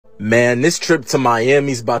Man, this trip to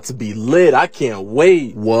Miami's about to be lit. I can't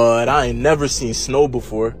wait. What? I ain't never seen snow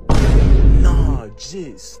before. Nah,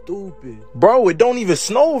 jit, stupid. Bro, it don't even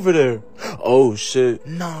snow over there. Oh, shit.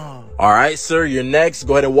 Nah. All right, sir, you're next.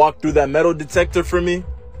 Go ahead and walk through that metal detector for me.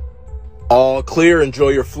 All clear. Enjoy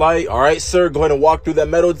your flight. All right, sir, go ahead and walk through that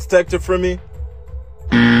metal detector for me.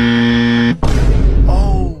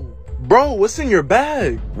 Oh, bro, what's in your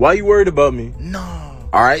bag? Why you worried about me? Nah.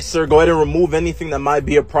 All right, sir, go ahead and remove anything that might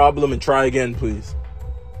be a problem and try again, please.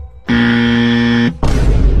 All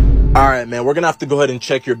right, man, we're gonna have to go ahead and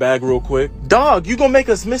check your bag real quick. Dog, you gonna make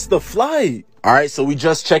us miss the flight. All right, so we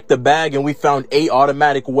just checked the bag and we found 8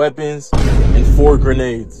 automatic weapons and 4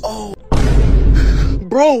 grenades. Oh,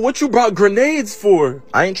 bro, what you brought grenades for?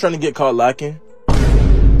 I ain't trying to get caught lacking.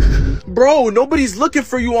 Bro, nobody's looking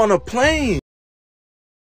for you on a plane.